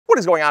What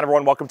is going on,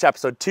 everyone? Welcome to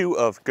episode 2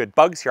 of Good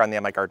Bugs here on the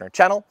MIgardener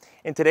channel.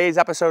 In today's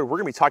episode, we're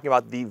going to be talking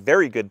about the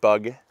very good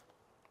bug,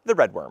 the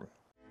redworm.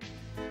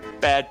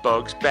 Bad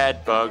bugs,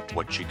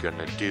 what you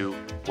gonna do?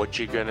 What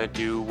you gonna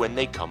do when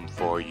they come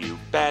for you?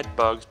 Bad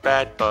bugs,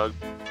 bad bug.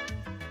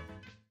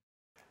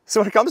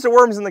 So when it comes to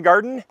worms in the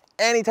garden,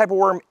 any type of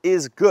worm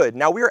is good.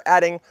 Now we are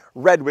adding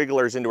red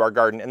wigglers into our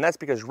garden, and that's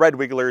because red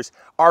wigglers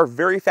are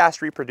very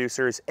fast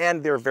reproducers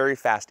and they're very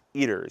fast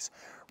eaters.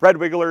 Red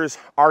wigglers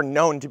are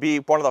known to be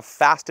one of the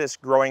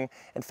fastest growing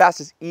and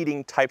fastest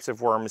eating types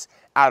of worms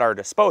at our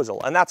disposal.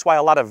 And that's why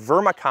a lot of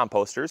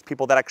vermicomposters,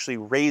 people that actually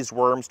raise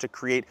worms to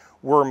create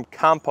worm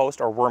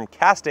compost or worm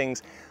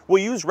castings, will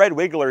use red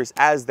wigglers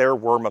as their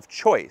worm of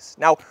choice.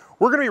 Now,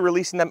 we're going to be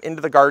releasing them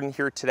into the garden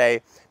here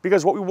today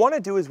because what we want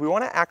to do is we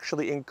want to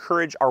actually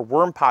encourage our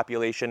worm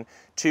population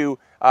to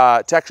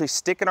actually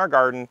stick in our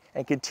garden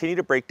and continue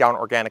to break down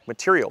organic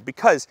material,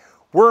 because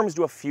worms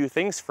do a few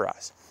things for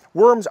us.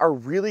 Worms are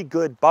really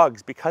good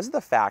bugs because of the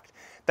fact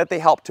that they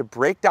help to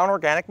break down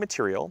organic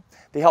material,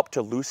 they help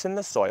to loosen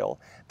the soil,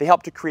 they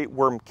help to create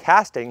worm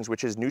castings,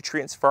 which is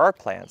nutrients for our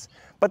plants,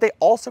 but they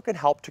also can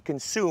help to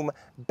consume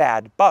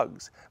bad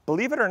bugs.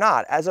 Believe it or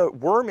not, as a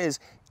worm is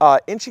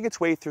inching its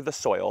way through the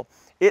soil,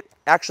 it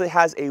actually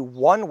has a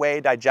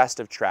one-way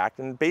digestive tract,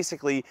 and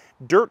basically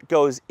dirt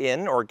goes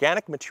in,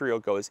 organic material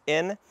goes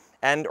in,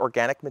 and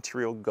organic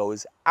material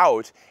goes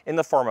out in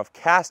the form of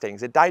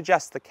castings. It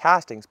digests the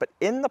castings, but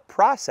in the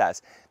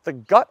process, the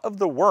gut of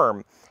the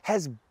worm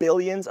has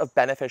billions of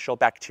beneficial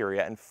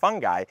bacteria and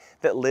fungi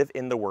that live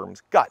in the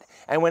worm's gut.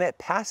 And when it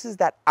passes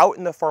that out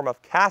in the form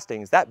of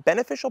castings, that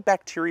beneficial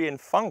bacteria and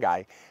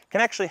fungi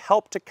can actually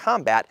help to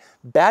combat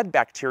bad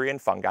bacteria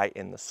and fungi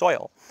in the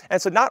soil.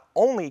 And so not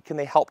only can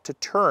they help to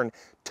turn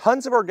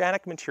tons of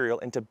organic material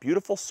into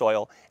beautiful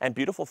soil and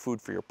beautiful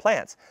food for your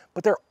plants,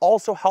 but they're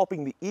also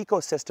helping the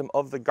ecosystem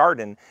of the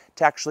garden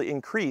to actually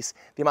increase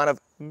the amount of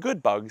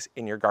good bugs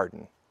in your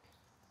garden.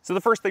 So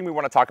the first thing we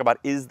want to talk about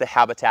is the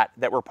habitat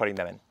that we're putting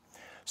them in.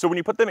 So when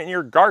you put them in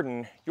your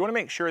garden, you want to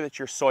make sure that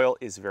your soil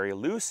is very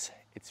loose,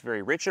 it's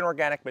very rich in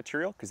organic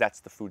material, because that's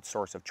the food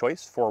source of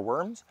choice for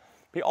worms,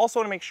 but you also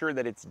want to make sure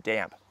that it's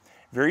damp.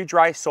 Very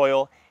dry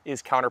soil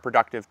is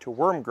counterproductive to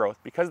worm growth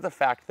because of the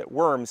fact that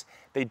worms,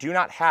 they do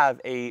not have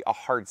a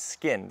hard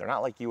skin. They're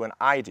not like you and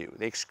I do.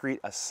 They excrete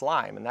a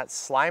slime, and that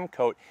slime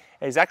coat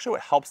is actually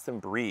what helps them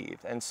breathe.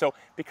 And so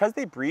because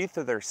they breathe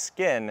through their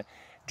skin,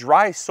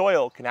 dry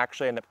soil can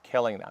actually end up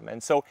killing them.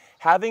 And so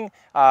having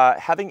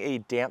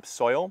a damp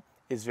soil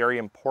is very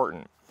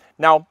important.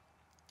 Now,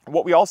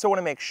 what we also want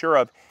to make sure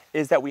of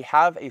is that we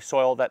have a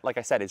soil that, like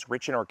I said, is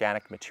rich in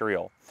organic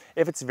material.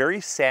 If it's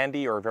very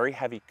sandy or very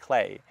heavy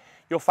clay,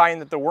 you'll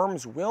find that the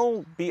worms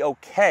will be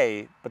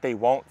okay, but they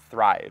won't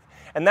thrive.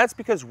 And that's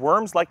because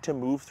worms like to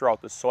move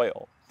throughout the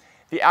soil.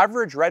 The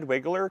average red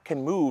wiggler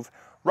can move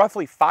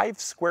roughly 5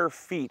 square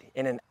feet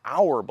in an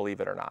hour,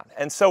 believe it or not.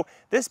 And so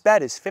this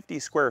bed is 50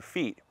 square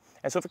feet.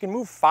 And so if it can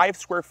move 5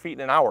 square feet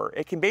in an hour,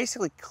 it can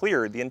basically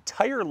clear the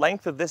entire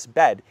length of this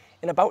bed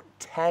in about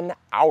 10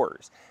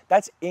 hours.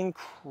 That's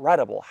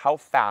incredible how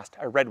fast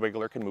a red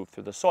wiggler can move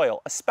through the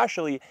soil,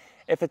 especially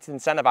if it's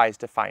incentivized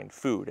to find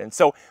food. And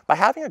so by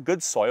having a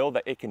good soil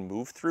that it can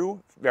move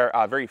through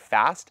very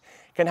fast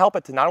can help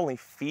it to not only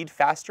feed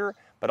faster,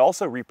 but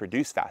also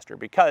reproduce faster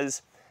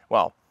because,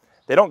 well,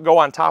 they don't go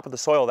on top of the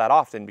soil that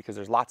often because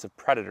there's lots of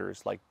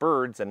predators like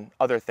birds and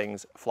other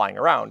things flying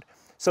around.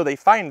 So they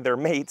find their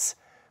mates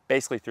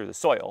basically through the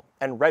soil.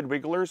 And red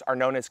wigglers are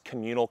known as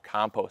communal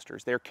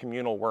composters. They're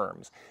communal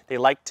worms. They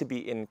like to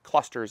be in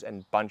clusters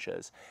and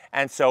bunches.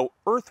 And so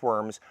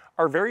earthworms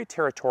are very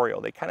territorial.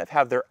 They kind of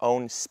have their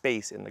own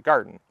space in the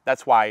garden.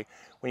 That's why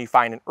when you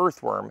find an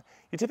earthworm,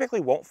 you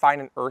typically won't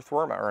find an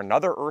earthworm or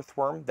another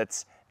earthworm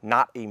that's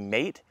not a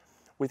mate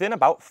within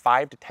about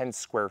 5 to 10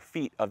 square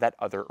feet of that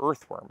other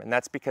earthworm. And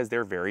that's because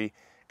they're very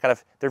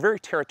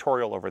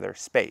territorial over their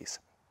space.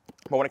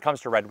 But when it comes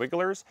to red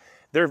wigglers,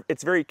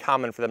 it's very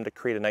common for them to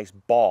create a nice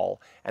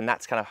ball, and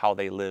that's kind of how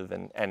they live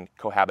and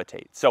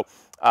cohabitate. So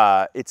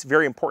it's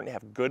very important to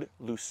have good,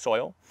 loose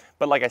soil.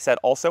 But like I said,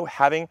 also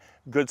having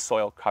good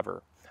soil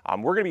cover.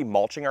 We're going to be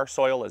mulching our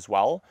soil as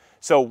well.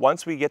 So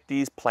once we get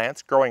these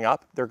plants growing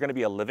up, they're going to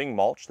be a living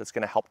mulch that's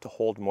going to help to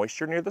hold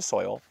moisture near the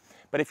soil.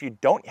 But if you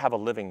don't have a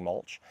living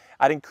mulch,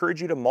 I'd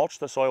encourage you to mulch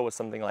the soil with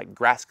something like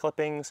grass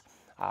clippings,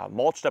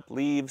 mulched up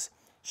leaves,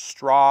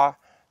 straw,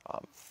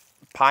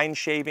 pine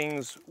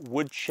shavings,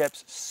 wood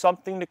chips,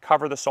 something to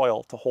cover the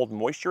soil to hold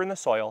moisture in the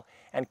soil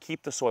and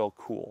keep the soil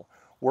cool.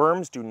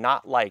 Worms do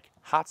not like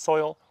hot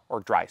soil or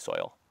dry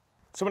soil.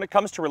 So when it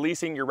comes to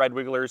releasing your red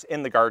wigglers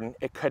in the garden,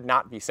 it could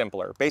not be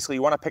simpler. Basically,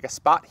 you want to pick a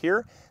spot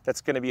here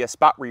that's going to be a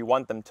spot where you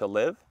want them to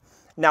live.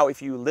 Now,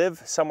 if you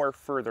live somewhere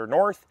further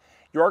north,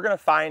 you are going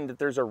to find that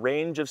there's a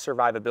range of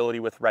survivability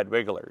with red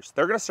wigglers.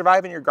 They're going to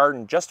survive in your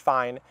garden just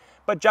fine,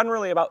 but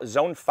generally about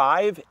zone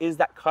 5 is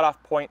that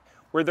cutoff point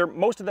where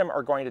most of them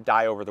are going to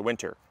die over the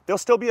winter. They'll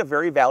still be a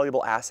very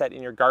valuable asset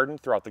in your garden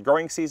throughout the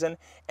growing season,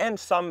 and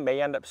some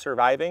may end up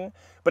surviving.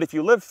 But if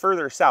you live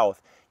further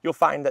south, you'll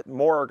find that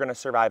more are going to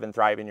survive and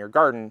thrive in your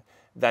garden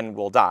then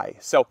will die.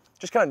 So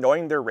just kind of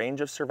knowing their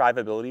range of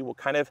survivability will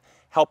kind of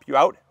help you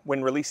out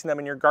when releasing them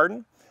in your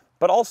garden,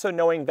 but also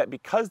knowing that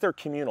because they're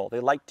communal, they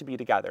like to be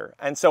together.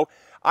 And so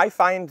I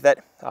find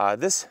that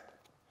this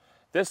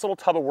little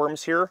tub of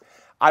worms here,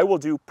 I will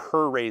do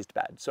per raised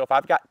bed. So if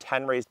I've got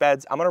 10 raised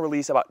beds, I'm gonna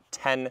release about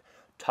 10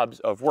 tubs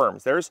of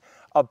worms. There's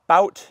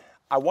about,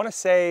 I wanna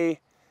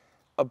say,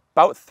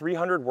 about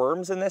 300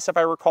 worms in this, if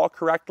I recall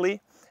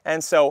correctly.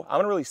 And so I'm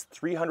gonna release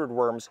 300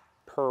 worms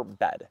per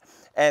bed.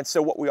 And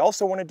so what we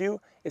also wanna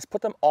do is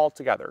put them all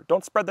together.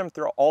 Don't spread them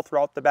all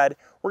throughout the bed.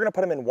 We're gonna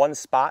put them in one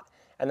spot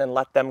and then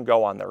let them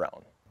go on their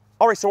own.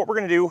 All right, so what we're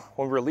gonna do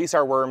when we release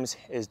our worms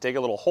is dig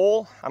a little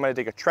hole. I'm gonna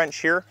dig a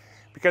trench here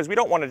because we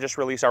don't wanna just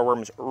release our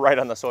worms right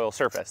on the soil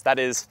surface. That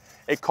is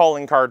a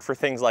calling card for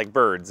things like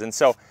birds. And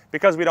so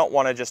because we don't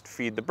wanna just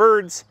feed the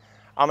birds,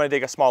 I'm gonna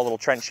dig a small little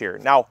trench here.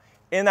 Now,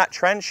 in that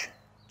trench,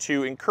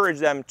 to encourage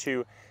them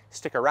to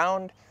stick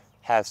around,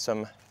 have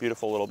some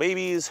beautiful little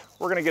babies,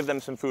 we're gonna give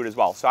them some food as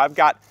well. So I've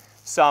got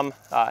some,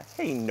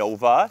 hey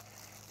Nova.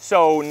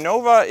 So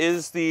Nova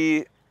is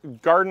the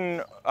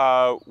garden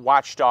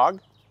watchdog.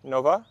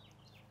 Nova,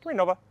 come here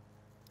Nova.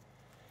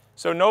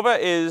 So Nova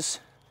is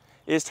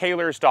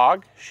Taylor's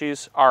dog.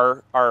 She's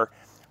our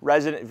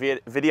resident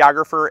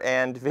videographer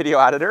and video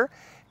editor.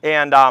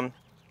 And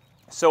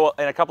so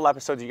in a couple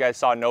episodes you guys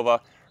saw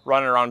Nova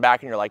running around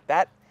back and you're like,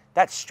 that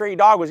stray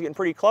dog was getting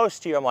pretty close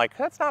to you. I'm like,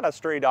 that's not a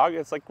stray dog.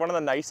 It's like one of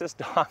the nicest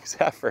dogs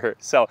ever.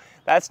 So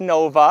that's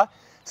Nova.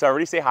 So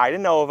everybody say hi to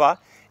Nova.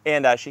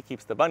 And she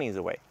keeps the bunnies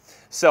away.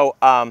 So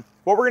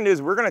what we're gonna do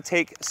is we're gonna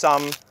take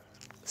some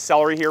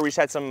celery here. We just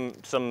had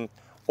some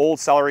old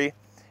celery,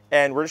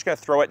 and we're just gonna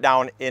throw it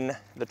down in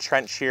the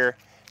trench here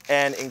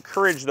and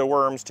encourage the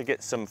worms to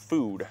get some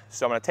food.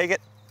 So I'm gonna take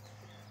it,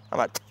 I'm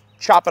gonna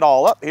chop it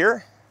all up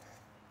here.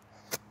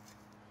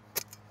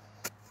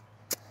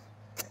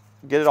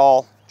 Get it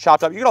all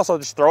chopped up. You can also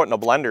just throw it in a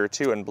blender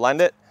too and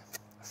blend it.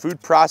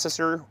 Food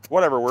processor,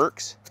 whatever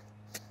works.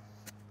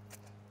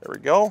 There we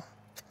go.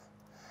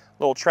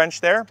 Little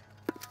trench there.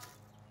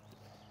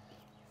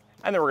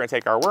 And then we're gonna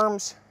take our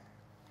worms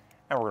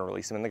and we're gonna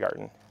release them in the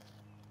garden.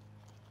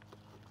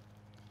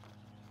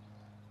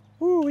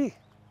 Woo-wee.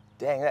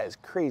 Dang, that is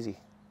crazy.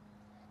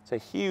 It's a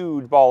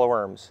huge ball of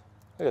worms.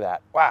 Look at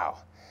that, wow.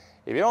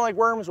 If you don't like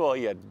worms, well,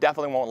 you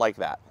definitely won't like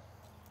that.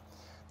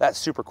 That's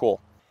super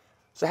cool.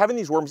 So having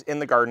these worms in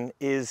the garden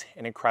is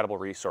an incredible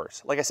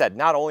resource. Like I said,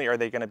 not only are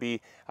they going to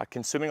be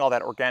consuming all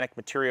that organic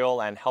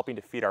material and helping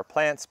to feed our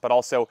plants, but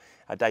also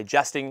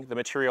digesting the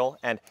material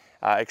and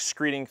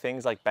excreting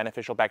things like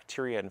beneficial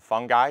bacteria and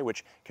fungi,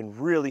 which can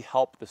really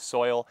help the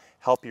soil,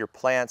 help your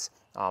plants.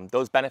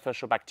 Those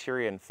beneficial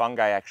bacteria and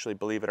fungi, actually,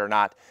 believe it or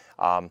not,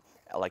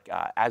 like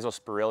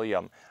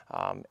Azospirillum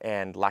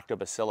and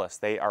Lactobacillus,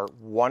 they are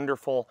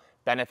wonderful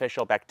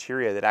beneficial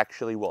bacteria that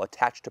actually will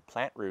attach to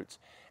plant roots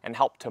and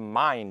help to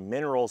mine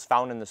minerals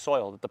found in the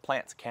soil that the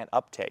plants can't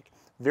uptake.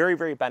 Very,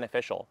 very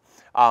beneficial.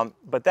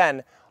 But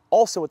then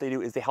also what they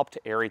do is they help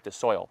to aerate the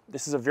soil.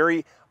 This is a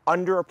very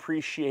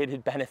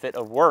underappreciated benefit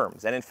of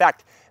worms. And in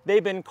fact,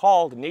 they've been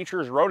called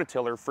nature's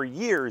rototiller for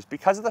years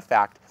because of the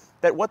fact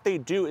that what they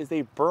do is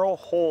they burrow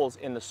holes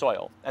in the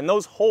soil. And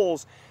those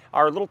holes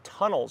are little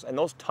tunnels, and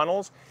those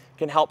tunnels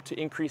can help to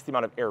increase the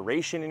amount of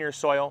aeration in your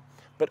soil,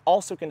 but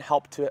also can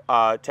help to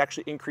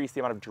actually increase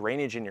the amount of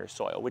drainage in your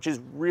soil, which is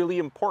really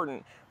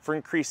important for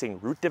increasing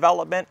root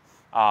development,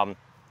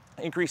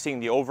 increasing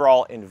the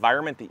overall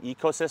environment, the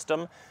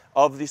ecosystem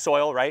of the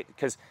soil, right?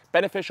 Because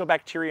beneficial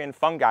bacteria and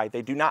fungi,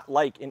 they do not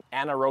like an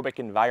anaerobic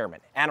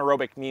environment.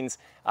 Anaerobic means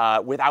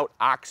without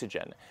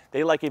oxygen.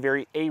 They like a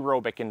very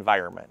aerobic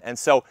environment. And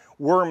so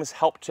worms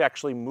help to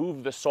actually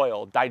move the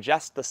soil,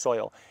 digest the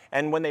soil.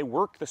 And when they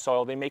work the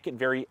soil, they make it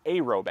very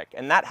aerobic.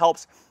 And that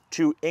helps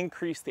to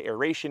increase the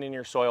aeration in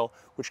your soil,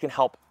 which can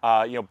help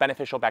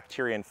beneficial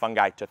bacteria and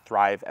fungi to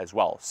thrive as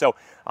well. So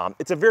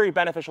it's a very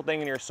beneficial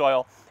thing in your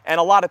soil. And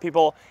a lot of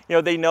people,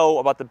 they know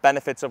about the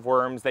benefits of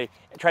worms. They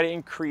try to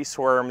increase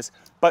worms,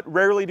 but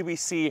rarely do we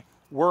see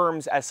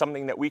worms as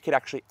something that we could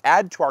actually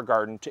add to our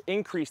garden to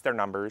increase their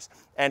numbers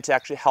and to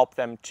actually help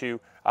them to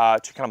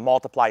kind of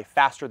multiply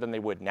faster than they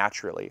would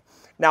naturally.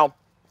 Now,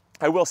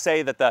 I will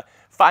say that the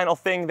final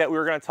thing that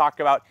we're going to talk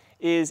about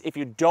is if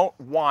you don't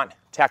want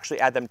to actually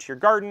add them to your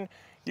garden,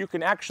 you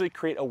can actually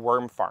create a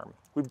worm farm.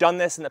 We've done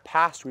this in the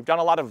past. We've done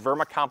a lot of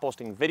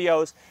vermicomposting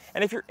videos.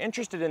 And if you're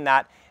interested in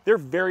that, they're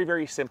very,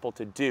 very simple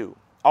to do.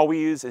 All we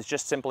use is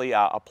just simply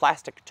a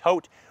plastic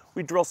tote.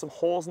 We drill some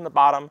holes in the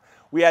bottom.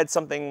 We add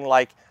something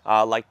like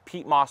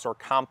peat moss or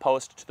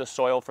compost to the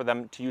soil for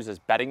them to use as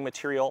bedding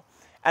material.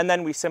 And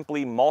then we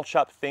simply mulch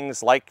up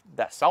things like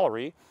that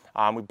celery.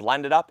 We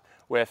blend it up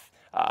with,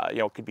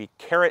 it could be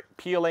carrot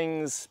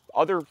peelings,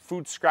 other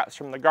food scraps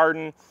from the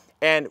garden,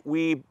 and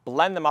we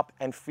blend them up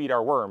and feed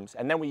our worms.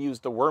 And then we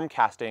use the worm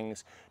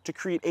castings to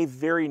create a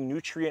very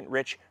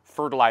nutrient-rich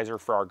fertilizer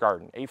for our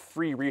garden, a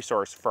free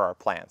resource for our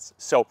plants.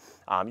 So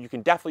you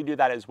can definitely do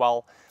that as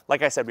well.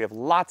 Like I said, we have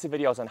lots of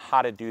videos on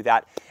how to do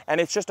that. And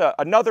it's just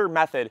another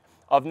method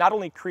of not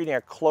only creating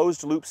a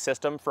closed loop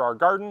system for our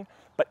garden,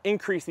 but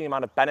increase the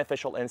amount of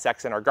beneficial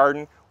insects in our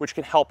garden, which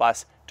can help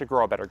us to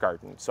grow a better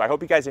garden. So I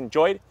hope you guys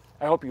enjoyed.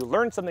 I hope you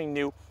learned something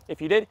new.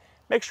 If you did,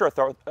 make sure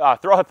to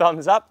throw a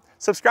thumbs up.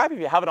 Subscribe if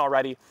you haven't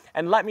already,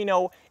 and let me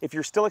know if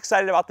you're still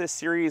excited about this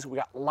series. We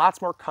got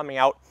lots more coming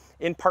out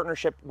in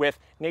partnership with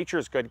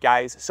Nature's Good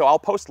Guys. So I'll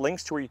post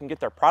links to where you can get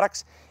their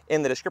products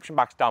in the description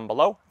box down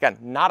below. Again,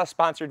 not a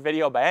sponsored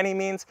video by any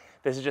means.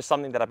 This is just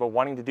something that I've been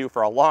wanting to do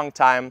for a long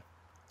time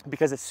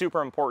because it's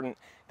super important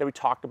that we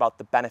talk about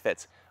the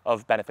benefits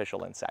of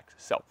beneficial insects.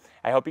 So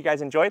I hope you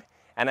guys enjoyed.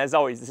 And as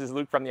always, this is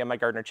Luke from the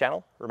MIgardener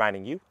channel,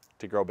 reminding you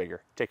to grow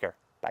bigger. Take care.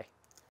 Bye.